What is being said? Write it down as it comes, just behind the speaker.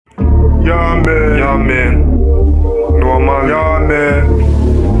Yeah, man. Normal. Yeah, man.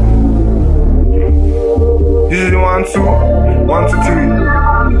 This is the 1, 2, 1, 2, 3.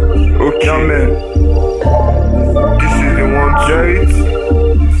 Okay. Yeah, man. This is the 1, Jared.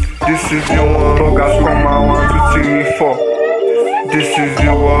 This is the 1. Focus, come on, 1, 2, 3, 4. This is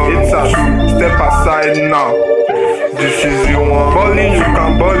the 1. It's a 2. Step aside now. This is the 1. Balling, you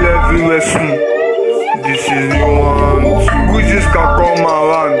can ball everywhere soon. This is the 1. Bridges can come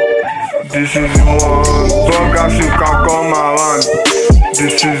around. This is the 1. Burgers, you can come around.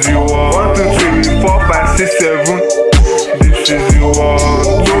 This is the 1. 1, 2, 3, 4, 5, 6, 7. This is the 1.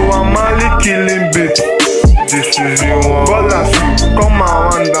 So I'm only killing beat. This is the 1. Ballers, come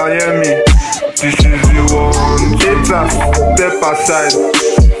around and hear me. This is the 1. Haters, step aside.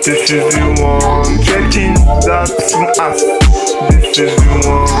 This is the 1. Checking that ass. This is the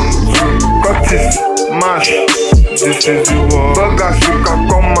 1. Curtis, mash. This is the 1. Burgers, you can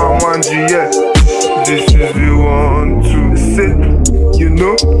come around, yeah. This is the 1 to say, you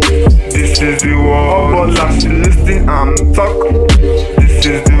know. This is the 1. All ballers, listen and talk. This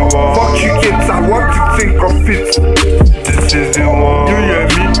is the 1. Fuck you hater, what you think of it? This is the 1. You hear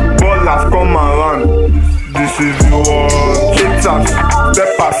me? Ballers come around. This is the 1. Haters,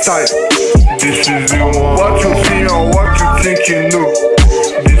 step aside. This is the 1. What you feel and what you think you know.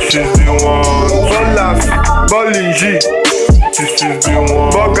 This is the 1. Ballers, balling G. This is the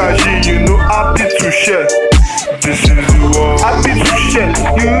 1. Burger G, you know, happy to share. This is the 1. Happy to share,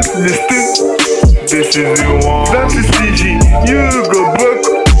 you listen. This is the 1. Plenty CG, you go broke.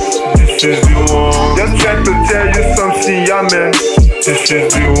 This is the 1. Just try to tell you something, yeah man. This is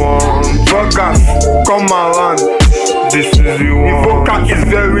the 1. Burgers, come around. This is the 1. Vocal is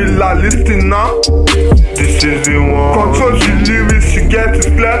very loud, listen now. This is the 1. Control the lyrics, you get to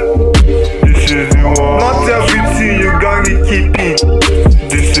play. This is the 1. Not everything you gonna keep in.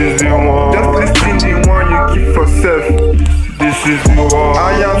 This is the 1. Just listen the one you keep for self. This is the 1.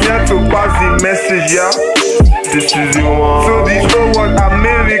 I am here to pass the message, yeah. This is the 1. So the whole world,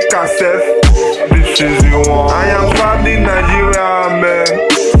 America self. This is the 1. I am proud in Nigeria, man.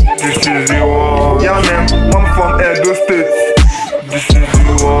 This is the 1. Yeah, man. I'm from Edo State. This is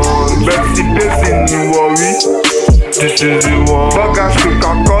the 1. Betsy Bass in Warri. This is the 1. Burgers, you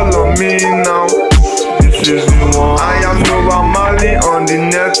can call on me now. This is the 1. I am Nova Mali on the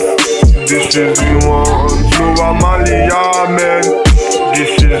net. This is the 1. Nova Mali, yeah man.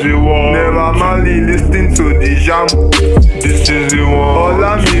 This is the 1. Nova Mali, listen to the jam. This is the 1.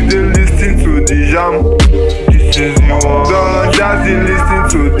 Olamide, listen to the jam. This is the 1. Don Jazzy, listen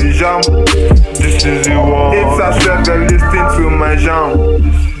to the jam. This is the 1. It's a 7, listen to my jam.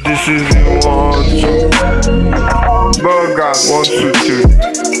 This is the 1, 2. Burgers, 1, 2,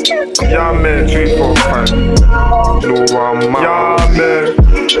 3. Yeah man, 3, 4, 5. No I'm yeah man.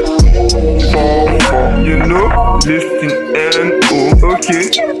 4, 4. You know, listen N-O. Okay.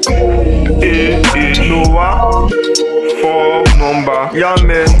 A, Noah. 4 number. Yeah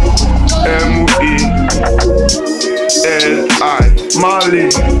man. M-U-E-L-I. Mali.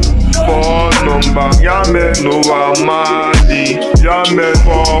 4 number. Yeah man. Noah Mali. Yeah man.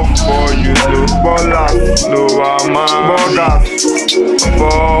 4, 4. You know. Ballers. Noah Mali. Burgers.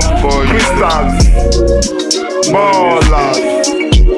 4, 4. Crystals. Ballers.